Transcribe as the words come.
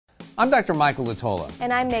I'm Dr. Michael Latola.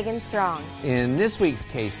 And I'm Megan Strong. In this week's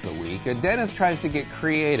Case of the Week, a dentist tries to get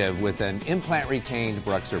creative with an implant-retained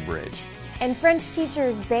BruxZir bridge. And French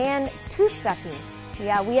teachers ban tooth sucking.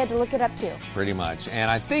 Yeah, we had to look it up too. Pretty much. And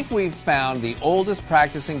I think we've found the oldest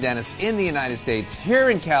practicing dentist in the United States here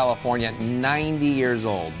in California, 90 years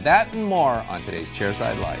old. That and more on today's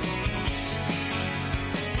Chairside Live.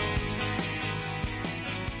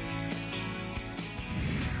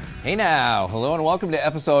 Hey now, hello and welcome to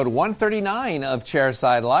episode 139 of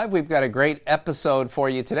Chairside Live. We've got a great episode for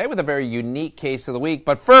you today with a very unique case of the week.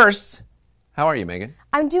 But first, how are you, Megan?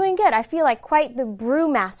 I'm doing good. I feel like quite the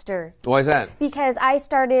brewmaster. Why is that? Because I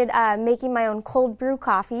started making my own cold brew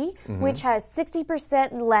coffee, which has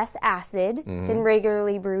 60% less acid than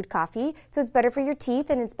regularly brewed coffee. So it's better for your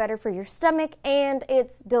teeth and it's better for your stomach and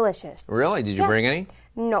it's delicious. Really? Did you bring any?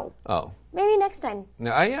 No. Oh. Maybe next time.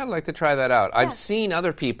 Yeah, I'd like to try that out. Yeah. I've seen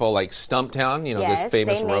other people like Stumptown, this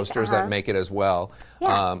famous roasters that make it as well.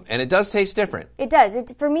 Yeah. And it does taste different. It does.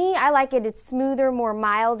 For me, I like it. It's smoother, more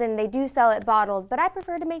mild, and they do sell it bottled, but I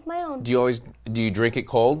prefer to make my own. Do you drink it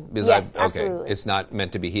cold? Because yes, absolutely. It's not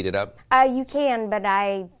meant to be heated up? You can, but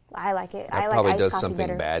I like it. That probably does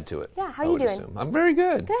something bad to it. Yeah, how are you doing? Assume. I'm very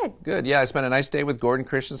good. Good. Good. Yeah, I spent a nice day with Gordon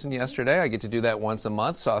Christensen yesterday. I get to do that once a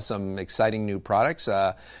month. Saw some exciting new products.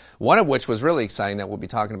 One of which was really exciting that we'll be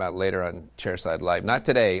talking about later on Chairside Live. Not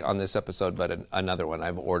today on this episode, but another one.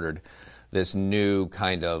 I've ordered this new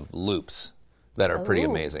kind of loops that are pretty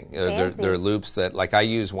amazing. They're loops that, like I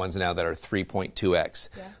use ones now that are 3.2x.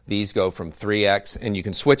 Yeah. These go from 3x, and you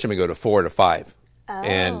can switch them and go to 4 to 5. Oh.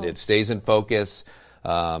 And it stays in focus.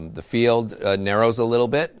 The field narrows a little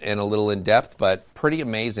bit and a little in depth, but pretty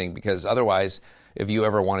amazing because otherwise, if you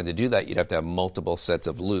ever wanted to do that, you'd have to have multiple sets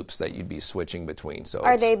of loops that you'd be switching between. So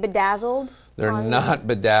are they bedazzled? They're not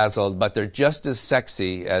bedazzled, but they're just as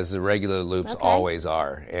sexy as the regular loops always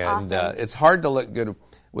are. And it's hard to look good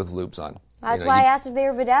with loops on. That's why I asked if they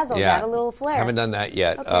were bedazzled. Yeah, add a little flair. Haven't done that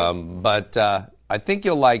yet, but I think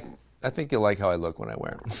you'll like. I think you'll like how I look when I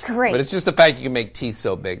wear them. Great. But it's just the fact you can make teeth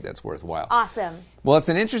so big that's worthwhile. Awesome. Well, it's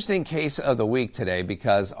an interesting case of the week today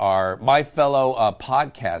because my fellow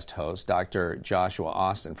podcast host, Dr. Joshua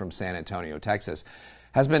Austin from San Antonio, Texas,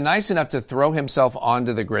 has been nice enough to throw himself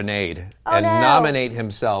onto the grenade and nominate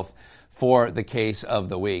himself for the case of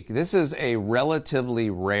the week. This is a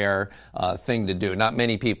relatively rare thing to do. Not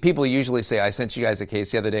many people usually say, I sent you guys a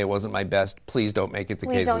case the other day, it wasn't my best, please don't make it the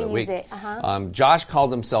case of the week. Josh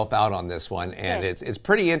called himself out on this one, and it's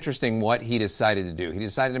pretty interesting what he decided to do. He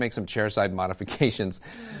decided to make some chairside modifications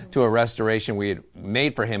to a restoration we had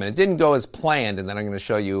made for him, and it didn't go as planned, and then I'm going to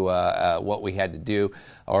show you what we had to do,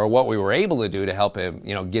 or what we were able to do to help him,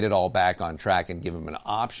 get it all back on track and give him an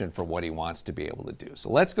option for what he wants to be able to do.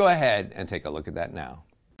 So let's go ahead and take a look at that now.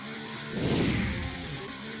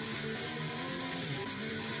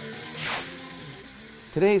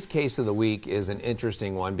 Today's case of the week is an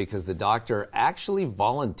interesting one because the doctor actually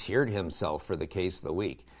volunteered himself for the case of the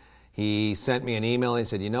week. He sent me an email and he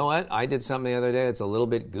said, you know what, I did something the other day that's a little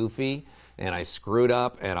bit goofy and I screwed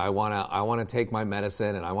up and I want to take my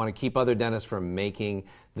medicine and I want to keep other dentists from making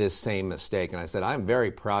this same mistake. And I said, I'm very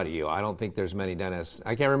proud of you. I don't think there's many dentists,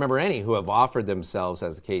 I can't remember any, who have offered themselves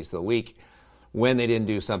as the case of the week when they didn't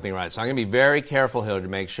do something right. So I'm going to be very careful here to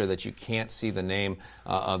make sure that you can't see the name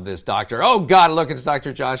of this doctor. Oh God, look, it's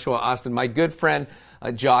Dr. Joshua Austin, my good friend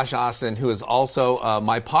Josh Austin, who is also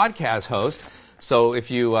my podcast host. So if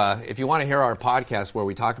you want to hear our podcast where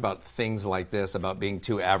we talk about things like this, about being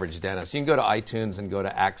two average dentists, you can go to iTunes and go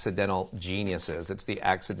to Accidental Geniuses. It's the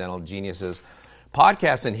Accidental Geniuses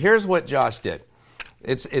podcast. And here's what Josh did.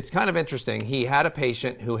 It's kind of interesting. He had a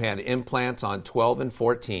patient who had implants on 12 and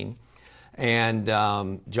 14. And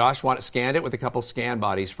Josh scanned it with a couple scan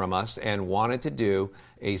bodies from us and wanted to do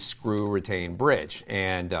a screw retained bridge.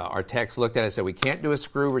 And our techs looked at it and said, we can't do a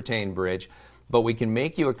screw retained bridge, but we can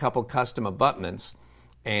make you a couple custom abutments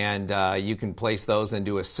and you can place those and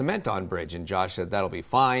do a cement-on bridge. And Josh said, that'll be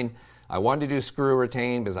fine. I wanted to do screw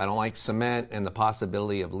retained because I don't like cement and the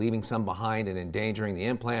possibility of leaving some behind and endangering the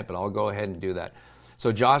implant, but I'll go ahead and do that.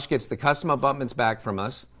 So Josh gets the custom abutments back from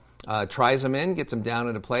us, tries them in, gets them down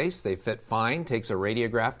into place. They fit fine, takes a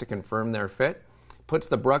radiograph to confirm their fit, puts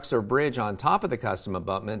the BruxZir bridge on top of the custom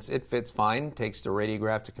abutments. It fits fine, takes the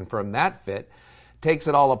radiograph to confirm that fit, takes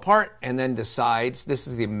it all apart, and then decides, this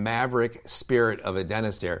is the maverick spirit of a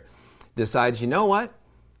dentist here, decides, you know what?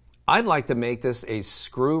 I'd like to make this a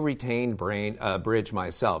screw-retained bridge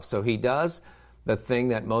myself. So he does the thing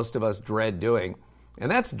that most of us dread doing, and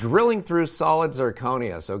that's drilling through solid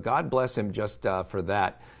zirconia. So God bless him just for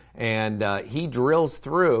that. And he drills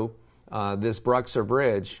through this BruxZir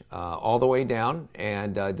bridge all the way down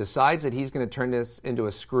and decides that he's going to turn this into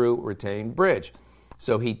a screw-retained bridge.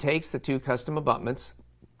 So he takes the 2 custom abutments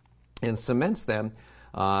and cements them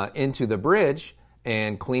into the bridge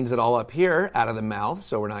and cleans it all up here out of the mouth,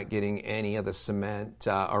 so we're not getting any of the cement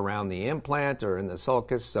around the implant or in the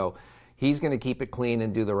sulcus. So he's going to keep it clean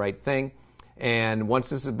and do the right thing. And once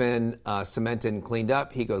this has been cemented and cleaned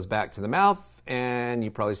up, he goes back to the mouth, and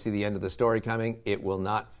you probably see the end of the story coming. It will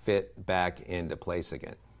not fit back into place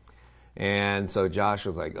again. And so Josh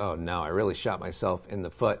was like, oh no, I really shot myself in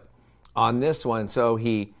the foot on this one. So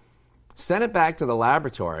he sent it back to the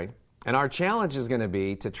laboratory. And our challenge is going to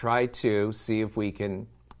be to try to see if we can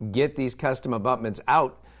get these custom abutments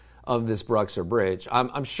out of this BruxZir bridge.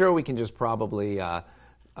 I'm sure we can just probably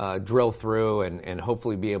drill through and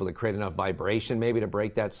hopefully be able to create enough vibration maybe to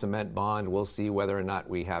break that cement bond. We'll see whether or not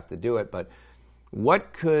we have to do it. But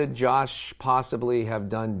what could Josh possibly have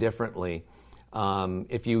done differently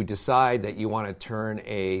if you decide that you want to turn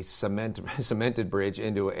a cemented bridge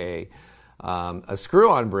into a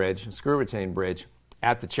screw-on bridge, screw-retained bridge,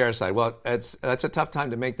 at the Chairside? Well, that's a tough time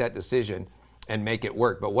to make that decision and make it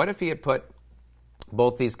work. But what if he had put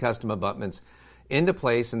both these custom abutments into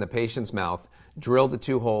place in the patient's mouth, drilled the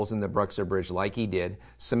 2 holes in the BruxZir bridge like he did,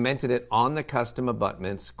 cemented it on the custom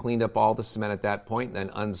abutments, cleaned up all the cement at that point, then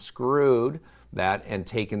unscrewed that and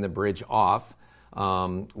taken the bridge off?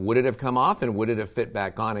 Would it have come off, and would it have fit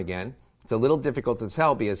back on again? It's a little difficult to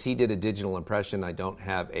tell because he did a digital impression. I don't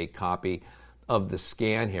have a copy of the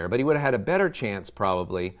scan here, but he would have had a better chance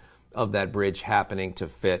probably of that bridge happening to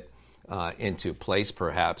fit into place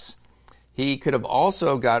perhaps. He could have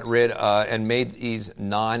also got rid and made these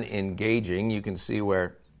non-engaging. You can see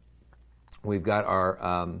where we've got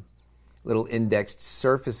our little indexed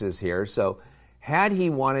surfaces here. So had he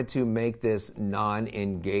wanted to make this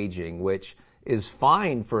non-engaging, which is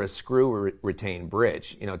fine for a screw-retained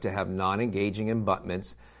bridge, to have non-engaging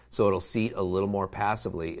abutments so it'll seat a little more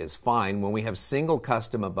passively is fine. When we have single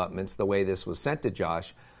custom abutments, the way this was sent to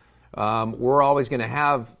Josh, we're always going to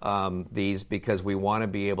have these because we want to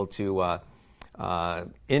be able to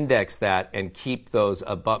index that and keep those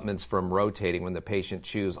abutments from rotating when the patient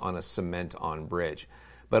chews on a cement-on bridge.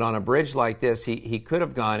 But on a bridge like this, he could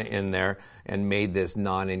have gone in there and made this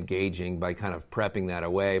non-engaging by kind of prepping that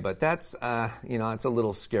away. But that's, it's a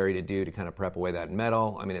little scary to do, to kind of prep away that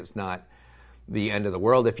metal. I mean, it's not the end of the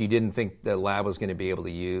world. If you didn't think the lab was going to be able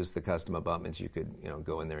to use the custom abutments, you could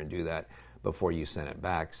go in there and do that before you sent it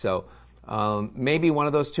back. So maybe one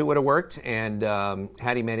of those 2 would have worked, and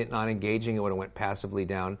had he made it non-engaging, it would have went passively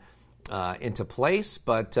down into place.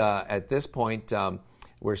 But at this point,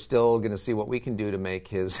 we're still going to see what we can do to make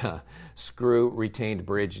his screw-retained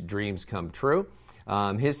bridge dreams come true.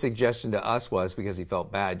 His suggestion to us was, because he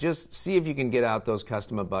felt bad, just see if you can get out those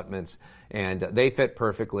custom abutments, and they fit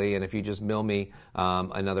perfectly. And if you just mill me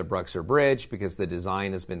another BruxZir bridge, because the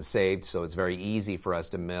design has been saved, so it's very easy for us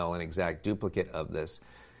to mill an exact duplicate of this.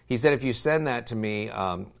 He said, if you send that to me,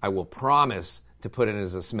 I will promise to put it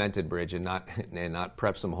as a cemented bridge and not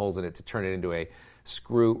prep some holes in it to turn it into a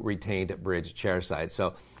screw-retained bridge chairside.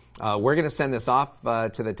 So we're going to send this off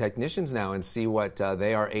to the technicians now and see what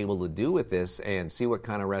they are able to do with this, and see what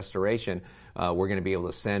kind of restoration we're going to be able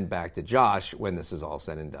to send back to Josh when this is all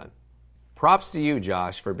said and done. Props to you,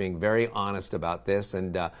 Josh, for being very honest about this.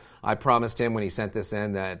 And I promised him when he sent this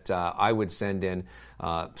in that I would send in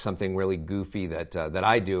something really goofy that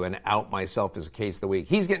I do and out myself as a case of the week.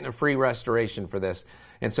 He's getting a free restoration for this.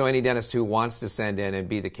 And so any dentist who wants to send in and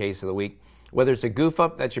be the case of the week, whether it's a goof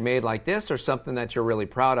up that you made like this or something that you're really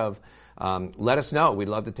proud of, let us know. We'd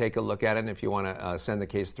love to take a look at it. And if you want to send the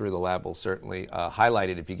case through the lab, we'll certainly highlight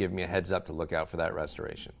it if you give me a heads up to look out for that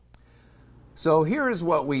restoration. So here is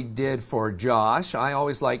what we did for Josh. I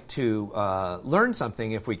always like to learn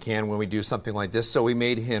something if we can when we do something like this. So we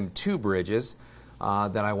made him 2 bridges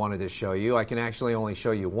that I wanted to show you. I can actually only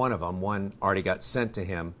show you one of them. One already got sent to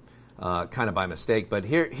him kind of by mistake. But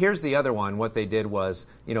here's the other one. What they did was,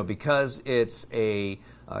 because it's a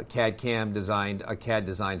CAD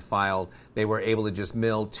designed file, they were able to just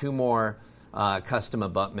mill 2 more custom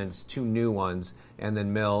abutments, 2 new ones, and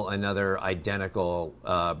then mill another identical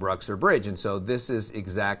BruxZir bridge. And so this is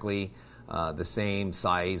exactly the same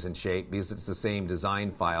size and shape, because it's the same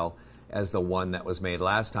design file as the one that was made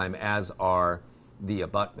last time, as are the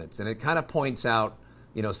abutments. And it kind of points out,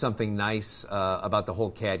 something nice about the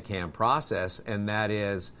whole CAD/CAM process, and that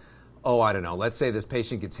is, I don't know, let's say this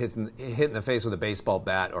patient gets hit in the face with a baseball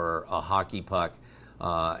bat or a hockey puck,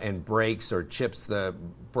 and breaks or chips the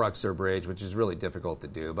BruxZir bridge, which is really difficult to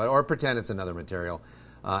do, or pretend it's another material,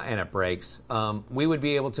 and it breaks. We would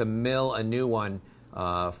be able to mill a new one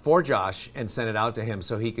for Josh and sent it out to him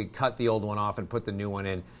so he could cut the old one off and put the new one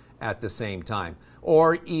in at the same time.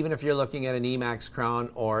 Or even if you're looking at an Emax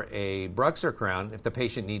crown or a BruxZir crown, if the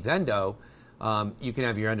patient needs endo, you can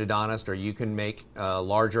have your endodontist, or you can make a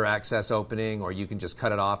larger access opening, or you can just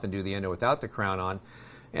cut it off and do the endo without the crown on,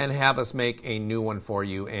 and have us make a new one for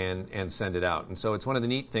you and send it out. And so it's one of the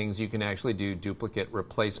neat things, you can actually do duplicate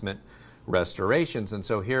replacement restorations. And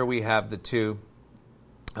so here we have the two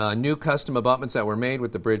new custom abutments that were made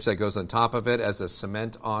with the bridge that goes on top of it as a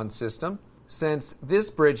cement-on system. Since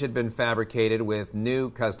this bridge had been fabricated with new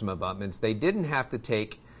custom abutments, they didn't have to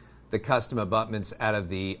take the custom abutments out of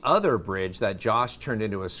the other bridge that Josh turned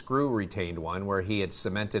into a screw-retained one, where he had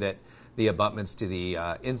cemented it, the abutments, to the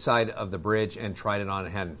inside of the bridge and tried it on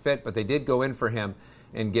and hadn't fit. But they did go in for him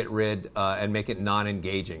and get rid and make it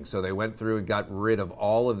non-engaging. So they went through and got rid of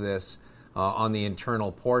all of this on the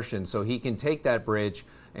internal portion, so he can take that bridge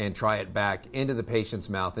and try it back into the patient's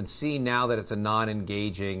mouth and see now that it's a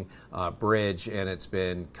non-engaging bridge and it's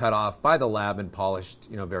been cut off by the lab and polished,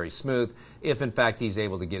 very smooth, if in fact he's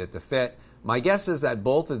able to get it to fit. My guess is that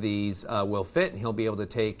both of these will fit, and he'll be able to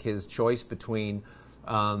take his choice between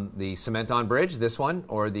the cement-on bridge, this one,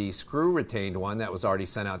 or the screw-retained one that was already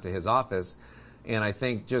sent out to his office. And I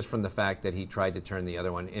think just from the fact that he tried to turn the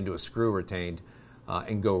other one into a screw-retained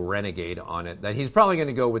and go renegade on it, that he's probably going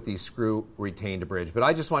to go with the screw-retained bridge. But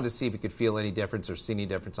I just wanted to see if he could feel any difference or see any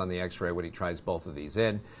difference on the x-ray when he tries both of these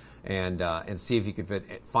in, and see if he could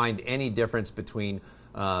find any difference between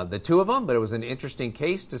the two of them. But it was an interesting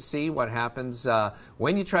case to see what happens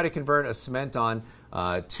when you try to convert a cement-on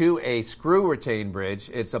to a screw-retained bridge.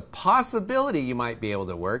 It's a possibility you might be able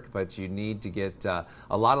to work, but you need to get a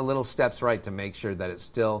lot of little steps right to make sure that it's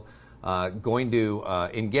still going to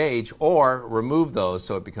engage, or remove those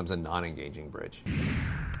so it becomes a non-engaging bridge.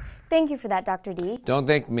 Thank you for that, Dr. D. Don't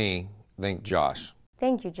thank me, thank Josh.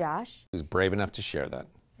 Thank you, Josh. Who's brave enough to share that.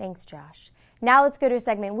 Thanks, Josh. Now let's go to a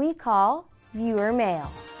segment we call Viewer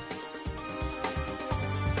Mail.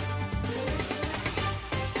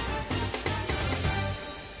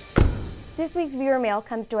 This week's viewer mail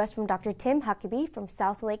comes to us from Dr. Tim Huckabee from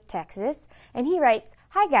Southlake, Texas, and he writes,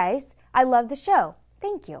 "Hi guys, I love the show.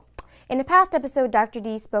 Thank you. In a past episode, Dr.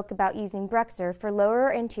 D spoke about using BruxZir for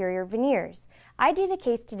lower anterior veneers. I did a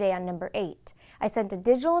case today on number 8. I sent a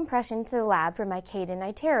digital impression to the lab for my Caden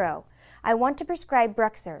Itero. I want to prescribe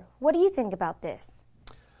BruxZir. What do you think about this?"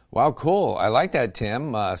 Wow, cool. I like that,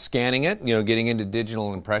 Tim. Scanning it, getting into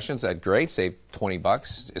digital impressions, that's great. Save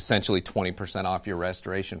 $20, essentially 20% off your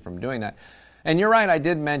restoration from doing that. And you're right, I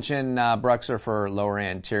did mention BruxZir for lower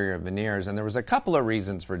anterior veneers, and there was a couple of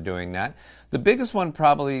reasons for doing that. The biggest one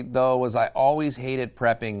probably, though, was I always hated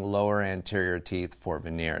prepping lower anterior teeth for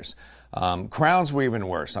veneers. Crowns were even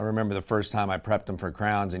worse. I remember the first time I prepped them for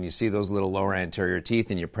crowns, and you see those little lower anterior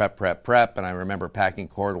teeth, and you prep, and I remember packing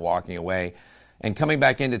cord, walking away, and coming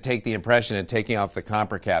back in to take the impression and taking off the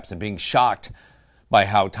compra caps and being shocked by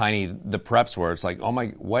how tiny the preps were. It's like, oh my,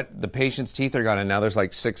 what, the patient's teeth are gone, and now there's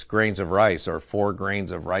like 6 grains of rice or 4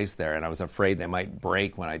 grains of rice there, and I was afraid they might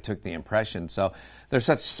break when I took the impression. So they're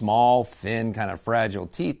such small, thin, kind of fragile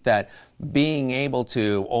teeth that being able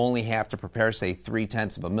to only have to prepare, say,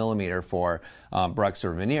 0.3 of a millimeter for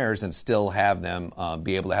BruxZir veneers and still have them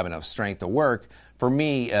be able to have enough strength to work, for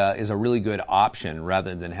me, is a really good option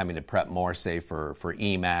rather than having to prep more, say, for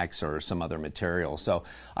Emax or some other material. So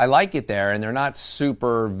I like it there, and they're not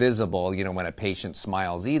super visible, when a patient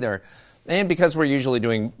smiles either. And because we're usually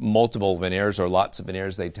doing multiple veneers or lots of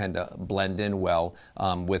veneers, they tend to blend in well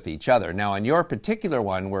with each other. Now, on your particular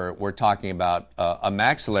one, we're talking about a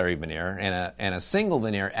maxillary veneer and a single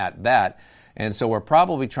veneer at that. And so we're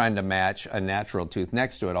probably trying to match a natural tooth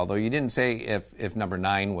next to it, although you didn't say if number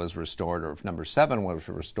 9 was restored or if number 7 was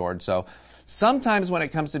restored. So sometimes when it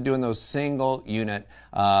comes to doing those single unit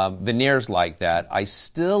veneers like that, I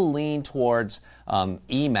still lean towards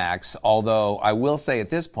Emax, although I will say at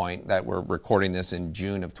this point that we're recording this in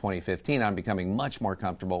June of 2015, I'm becoming much more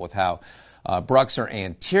comfortable with how BruxZir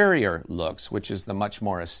anterior looks, which is the much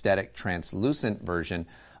more aesthetic translucent version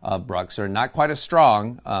of BruxZir. Not quite as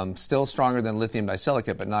strong, still stronger than lithium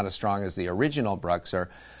disilicate, but not as strong as the original BruxZir.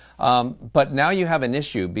 But now you have an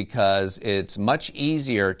issue because it's much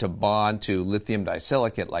easier to bond to lithium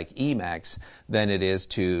disilicate like Emax than it is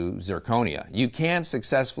to zirconia. You can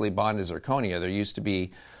successfully bond to zirconia. There used to be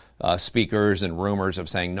speakers and rumors of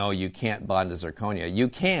saying, no, you can't bond to zirconia. You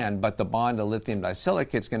can, but the bond to lithium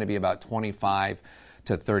disilicate is going to be about 25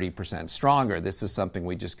 to 30% stronger. This is something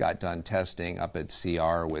we just got done testing up at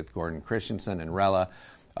CR with Gordon Christensen and Rella,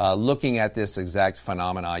 looking at this exact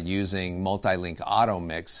phenomena using multi-link auto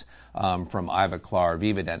mix from Ivoclar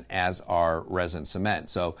Vivident as our resin cement.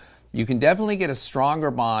 So you can definitely get a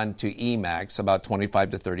stronger bond to Emax, about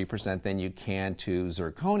 25 to 30% than you can to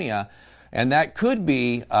zirconia. And that could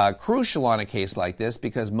be crucial on a case like this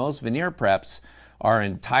because most veneer preps are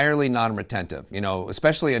entirely non-retentive,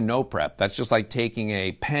 especially a no prep. That's just like taking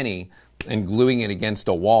a penny and gluing it against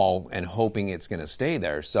a wall and hoping it's going to stay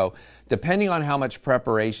there. So depending on how much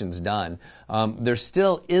preparation's done, there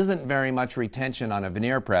still isn't very much retention on a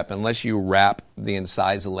veneer prep unless you wrap the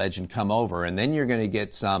incisal edge and come over, and then you're going to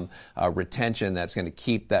get some retention that's going to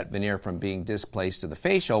keep that veneer from being displaced to the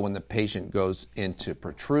facial when the patient goes into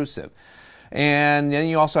protrusive. And then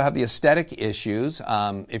you also have the aesthetic issues.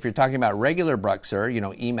 If you're talking about regular BruxZir,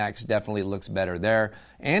 Emax definitely looks better there.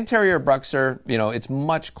 Anterior BruxZir, it's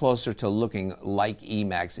much closer to looking like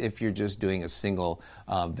Emax if you're just doing a single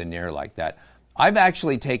veneer like that. I've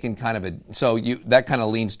actually taken that kind of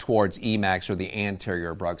leans towards Emax or the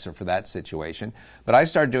anterior BruxZir for that situation. But I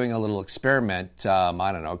started doing a little experiment,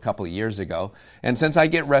 a couple of years ago. And since I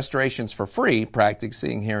get restorations for free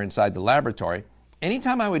practicing here inside the laboratory,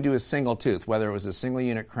 anytime I would do a single tooth, whether it was a single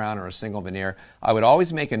unit crown or a single veneer, I would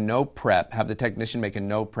always make a no prep, have the technician make a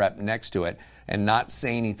no prep next to it and not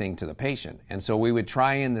say anything to the patient. And so we would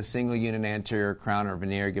try in the single unit anterior crown or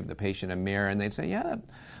veneer, give the patient a mirror, and they'd say, yeah,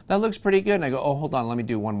 that looks pretty good. And I go, oh, hold on, let me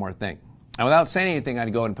do one more thing. And without saying anything,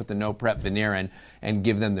 I'd go and put the no prep veneer in and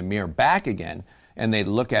give them the mirror back again. And they'd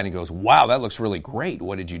look at it and goes, wow, that looks really great.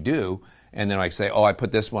 What did you do? And then I say, oh, I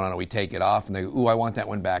put this one on, and we take it off, and they go, ooh, I want that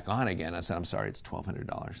one back on again. I said, I'm sorry, it's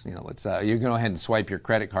 $1,200. Let's you go ahead and swipe your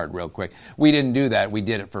credit card real quick. We didn't do that. We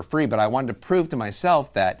did it for free, but I wanted to prove to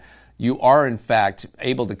myself that you are, in fact,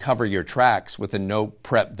 able to cover your tracks with a no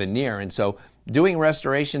prep veneer. And so doing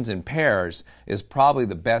restorations in pairs is probably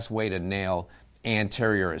the best way to nail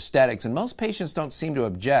anterior aesthetics. And most patients don't seem to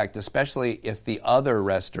object, especially if the other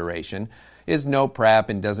restoration is no prep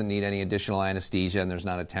and doesn't need any additional anesthesia, and there's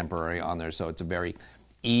not a temporary on there, so it's a very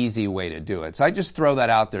easy way to do it. So I just throw that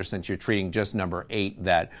out there since you're treating just number 8,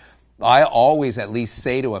 that I always at least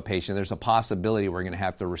say to a patient there's a possibility we're going to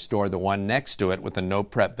have to restore the one next to it with a no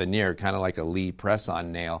prep veneer, kind of like a Lee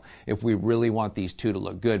press-on nail, if we really want these two to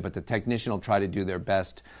look good, but the technician will try to do their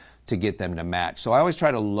best to get them to match. So I always try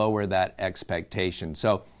to lower that expectation.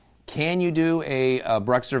 So can you do a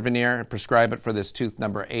BruxZir veneer and prescribe it for this tooth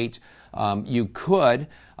number 8? You could,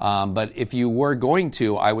 but if you were going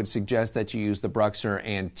to, I would suggest that you use the BruxZir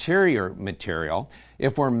anterior material.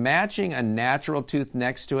 If we're matching a natural tooth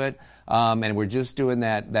next to it, and we're just doing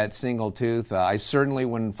that single tooth, I certainly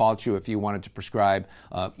wouldn't fault you if you wanted to prescribe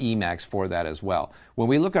Emax for that as well. When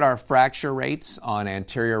we look at our fracture rates on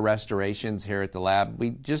anterior restorations here at the lab,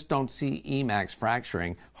 we just don't see Emax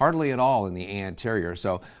fracturing hardly at all in the anterior.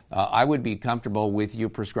 So I would be comfortable with you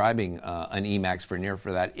prescribing an Emax veneer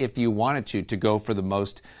for that if you wanted to go for the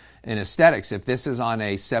most in aesthetics. If this is on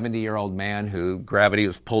a 70-year-old man who gravity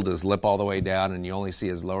has pulled his lip all the way down and you only see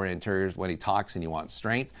his lower anteriors when he talks and you want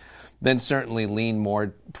strength, then certainly lean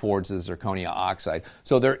more towards the zirconia oxide.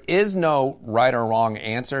 So there is no right or wrong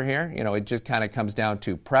answer here. It just kind of comes down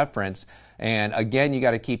to preference. And again, you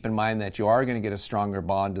got to keep in mind that you are going to get a stronger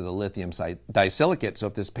bond to the lithium disilicate. So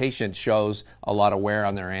if this patient shows a lot of wear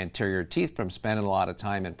on their anterior teeth from spending a lot of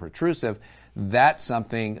time in protrusive, that's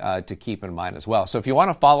something to keep in mind as well. So if you want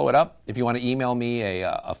to follow it up, if you want to email me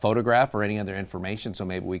a photograph or any other information so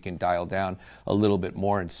maybe we can dial down a little bit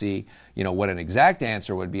more and see what an exact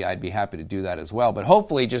answer would be, I'd be happy to do that as well. But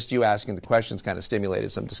hopefully just you asking the questions kind of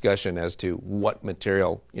stimulated some discussion as to what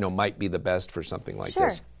material might be the best for something like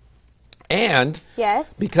this. And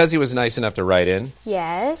yes, because he was nice enough to write in,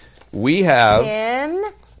 yes, we have Tim.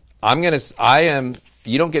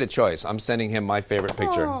 You don't get a choice. I'm sending him my favorite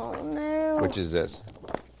picture. Oh, no. Which is this.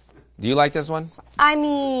 Do you like this one? I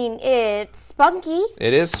mean, it's spunky.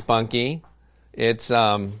 It is spunky. It's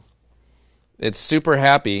super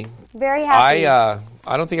happy. Very happy.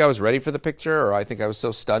 I don't think I was ready for the picture, or I think I was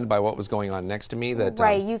so stunned by what was going on next to me that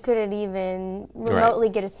right, you couldn't even remotely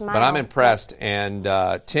get a smile. But I'm impressed, and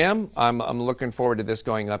Tim, I'm looking forward to this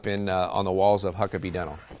going up in on the walls of Huckabee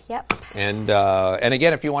Dental. Yep. And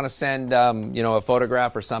again, if you want to send a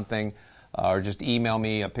photograph or something, or just email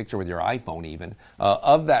me a picture with your iPhone even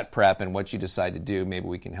of that prep and what you decide to do, maybe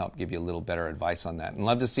we can help give you a little better advice on that. And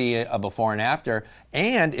love to see a before and after.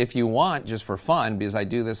 And if you want, just for fun, because I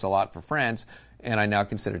do this a lot for friends, and I now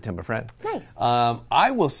consider Tim a friend. Nice. I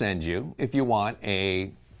will send you, if you want,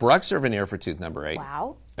 a BruxZir veneer for tooth number 8.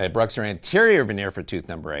 Wow. a BruxZir anterior veneer for tooth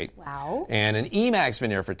number 8, Wow. and an Emax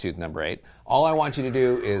veneer for tooth number 8. All I want you to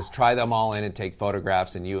do is try them all in and take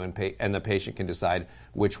photographs, and you and the patient can decide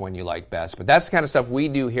which one you like best. But that's the kind of stuff we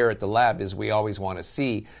do here at the lab, is we always want to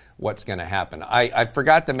see what's going to happen. I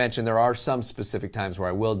forgot to mention there are some specific times where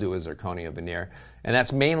I will do a zirconia veneer, and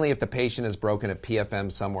that's mainly if the patient has broken a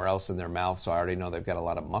PFM somewhere else in their mouth, so I already know they've got a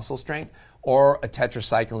lot of muscle strength, or a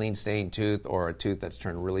tetracycline stained tooth, or a tooth that's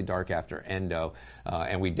turned really dark after endo,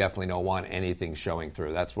 and we definitely don't want anything showing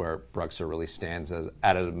through. That's where BruxZir really stands as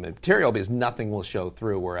additive material, because nothing will show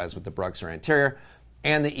through, whereas with the BruxZir anterior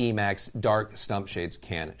and the Emax, dark stump shades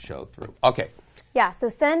can show through. Okay. Yeah, so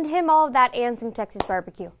send him all of that and some Texas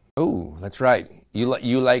barbecue. Oh, that's right.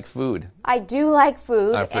 You like food. I do like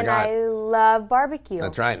food, I forgot. and I love barbecue.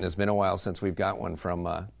 That's right, and it's been a while since we've got one from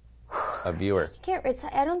a viewer.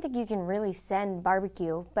 I don't think you can really send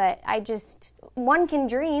barbecue, but one can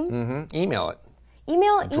dream. Email it.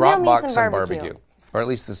 Email me Dropbox some barbecue. Or at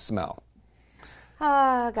least the smell.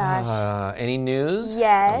 Oh, gosh. Any news?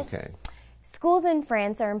 Yes. Okay. Schools in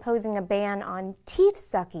France are imposing a ban on teeth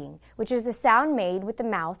sucking, which is a sound made with the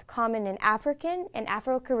mouth common in African and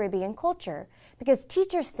Afro-Caribbean culture, because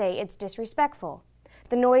teachers say it's disrespectful.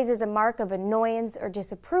 The noise is a mark of annoyance or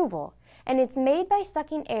disapproval, and it's made by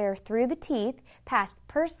sucking air through the teeth past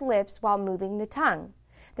pursed lips while moving the tongue.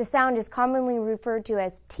 The sound is commonly referred to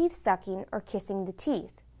as teeth sucking or kissing the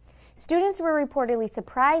teeth. Students were reportedly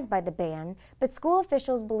surprised by the ban, but school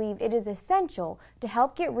officials believe it is essential to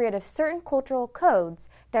help get rid of certain cultural codes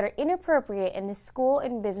that are inappropriate in the school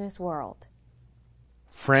and business world.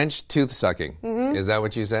 French tooth sucking. Is that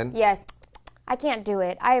what you said? Yes. I can't do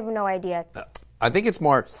it. I have no idea. I think it's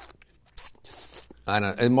more.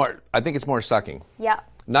 I think it's more sucking. Yeah.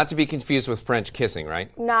 Not to be confused with French kissing,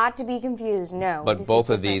 right? Not to be confused, no. But both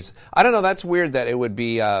of these, I don't know. That's weird that it would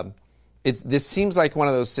be. This seems like one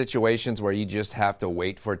of those situations where you just have to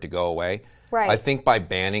wait for it to go away. Right. I think by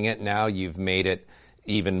banning it now, you've made it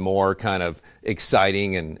even more kind of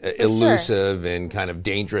exciting and elusive and kind of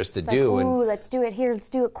dangerous to do. Ooh, let's do it here. Let's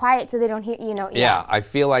do it quiet so they don't hear, Yeah, I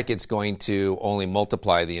feel like it's going to only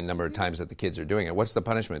multiply the number of times that the kids are doing it. What's the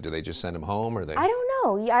punishment? Do they just send them home, or they? I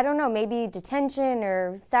don't know. Maybe detention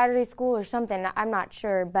or Saturday school or something. I'm not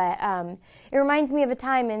sure, but it reminds me of a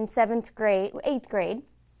time in 8th grade,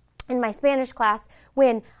 in my Spanish class,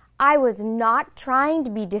 when I was not trying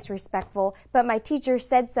to be disrespectful, but my teacher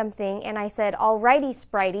said something and I said, "Alrighty,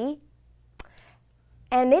 Spritey,"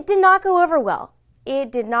 and it did not go over well.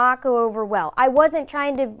 It did not go over well. I wasn't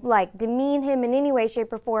trying to demean him in any way,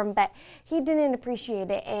 shape, or form, but he didn't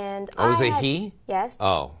appreciate it, and was it he? Yes.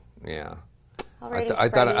 Oh, yeah. Alrighty, I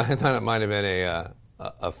thought it might have been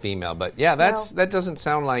a female, but yeah, that doesn't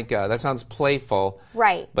sound like that sounds playful,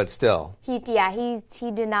 right? But still, he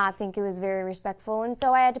did not think it was very respectful, and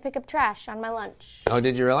so I had to pick up trash on my lunch. Oh,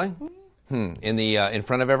 did you really? In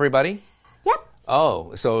front of everybody? Yep.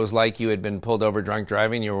 Oh, so it was like you had been pulled over drunk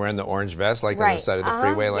driving. You were wearing the orange vest, like on the side of the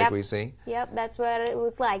freeway, like we see. Yep, that's what it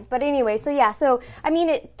was like. But anyway, so I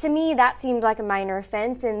mean, to me that seemed like a minor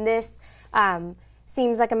offense, and this.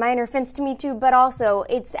 Seems like a minor offense to me too, but also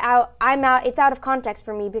it's out of context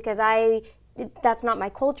for me because that's not my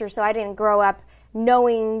culture, so I didn't grow up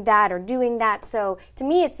knowing that or doing that. So to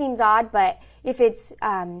me it seems odd, but if it's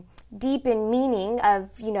deep in meaning of,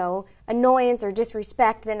 annoyance or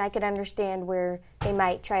disrespect, then I could understand where they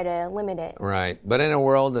might try to limit it. Right. But in a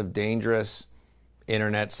world of dangerous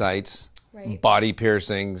internet sites, body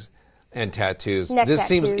piercings, and tattoos, this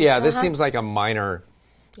seems like a minor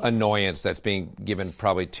annoyance that's being given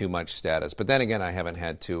probably too much status. But then again, I haven't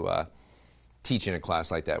had to teach in a class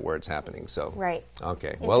like that where it's happening. So right.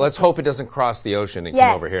 Okay. Well, let's hope it doesn't cross the ocean and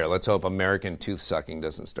come over here. Let's hope American tooth sucking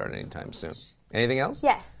doesn't start anytime soon. Anything else?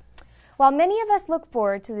 Yes. While many of us look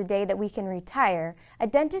forward to the day that we can retire, a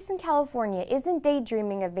dentist in California isn't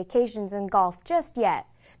daydreaming of vacations and golf just yet.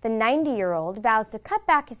 The 90-year-old vows to cut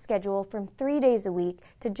back his schedule from 3 days a week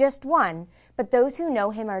to just 1, but those who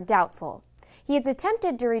know him are doubtful. He has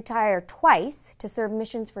attempted to retire twice to serve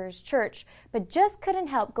missions for his church, but just couldn't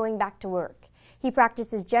help going back to work. He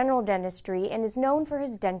practices general dentistry and is known for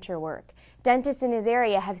his denture work. Dentists in his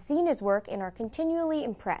area have seen his work and are continually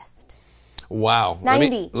impressed. Wow.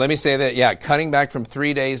 90. Let me say that, yeah, cutting back from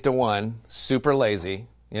 3 days to 1, super lazy.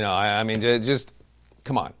 I mean, just,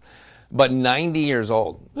 come on. But 90 years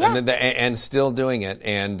old, and still doing it,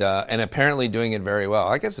 and apparently doing it very well.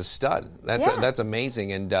 I guess a stud. That's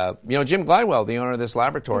amazing. And Jim Glidewell, the owner of this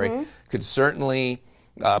laboratory, could certainly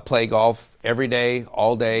play golf every day,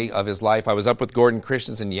 all day of his life. I was up with Gordon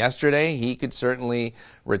Christensen yesterday. He could certainly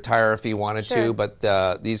retire if he wanted to,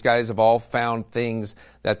 but these guys have all found things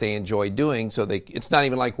that they enjoy doing, so it's not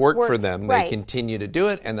even like work for them. They continue to do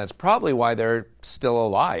it, and that's probably why they're still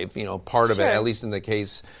alive, part of it, at least in the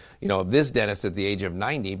case, of this dentist at the age of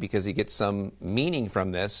 90, because he gets some meaning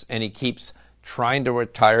from this, and he keeps trying to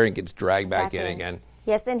retire and gets dragged back in again.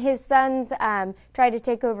 Yes, and his sons tried to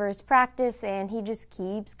take over his practice, and he just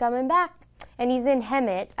keeps coming back. And he's in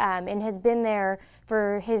Hemet and has been there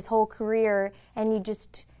for his whole career. And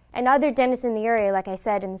and other dentists in the area, like I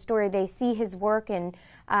said in the story, they see his work and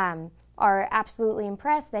are absolutely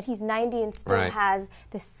impressed that he's 90 and still has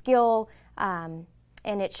the skill, and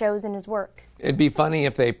it shows in his work. It'd be funny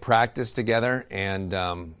if they practiced together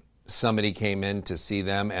and somebody came in to see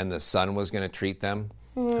them and the son was going to treat them.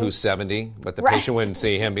 Who's 70, but the patient wouldn't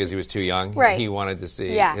see him because he was too young. He wanted to see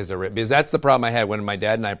his arrhythmia. Because that's the problem I had when my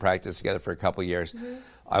dad and I practiced together for a couple of years.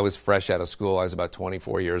 I was fresh out of school. I was about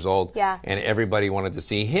 24 years old. And everybody wanted to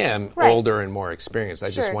see him older and more experienced. I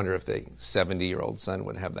just wonder if the 70-year-old son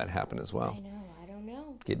would have that happen as well. I know. I don't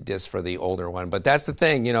know. Get dissed for the older one. But that's the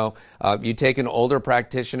thing, you take an older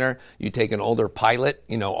practitioner, you take an older pilot,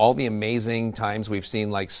 all the amazing times we've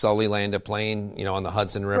seen like Sully land a plane, on the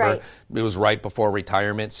Hudson River. It was right before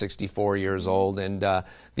retirement, 64 years old. And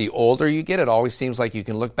the older you get, it always seems like you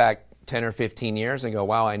can look back 10 or 15 years and go,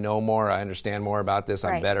 wow, I know more, I understand more about this,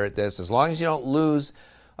 I'm better at this. As long as you don't lose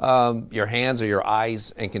your hands or your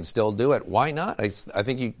eyes and can still do it, why not? I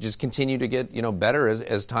think you just continue to get better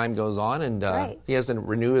as time goes on, and he has to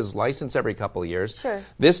renew his license every couple of years.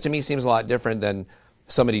 This to me seems a lot different than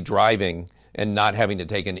somebody driving and not having to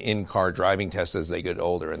take an in-car driving test as they get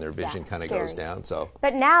older and their vision kind of goes down.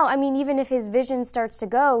 But now, I mean, even if his vision starts to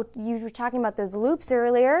go, you were talking about those loops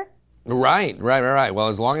earlier. Right. Well,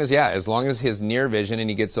 as long as his near vision and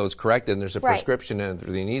he gets those corrected and there's a prescription and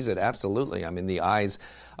he needs it, absolutely. I mean, the eyes,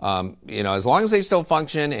 as long as they still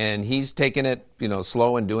function and he's taking it,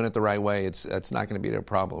 slow and doing it the right way, it's not going to be a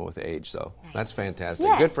problem with age. So that's fantastic.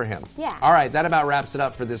 Good for him. All right, that about wraps it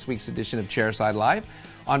up for this week's edition of Chairside Live.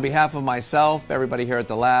 On behalf of myself, everybody here at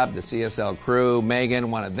the lab, the CSL crew, Megan,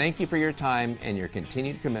 want to thank you for your time and your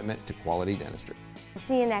continued commitment to quality dentistry. We'll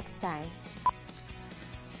see you next time.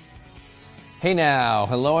 Hey now,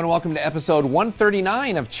 hello and welcome to episode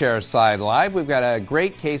 139 of Chairside Live. We've got a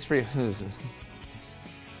great case for you.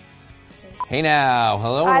 Hey now,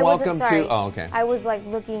 hello and welcome to... Oh, okay. I was like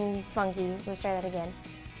looking funky. Let's try that again.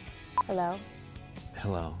 Hello.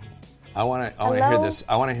 Hello. I want to hear this.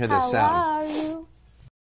 I want to hear this sound. How are you?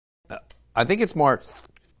 I think it's more...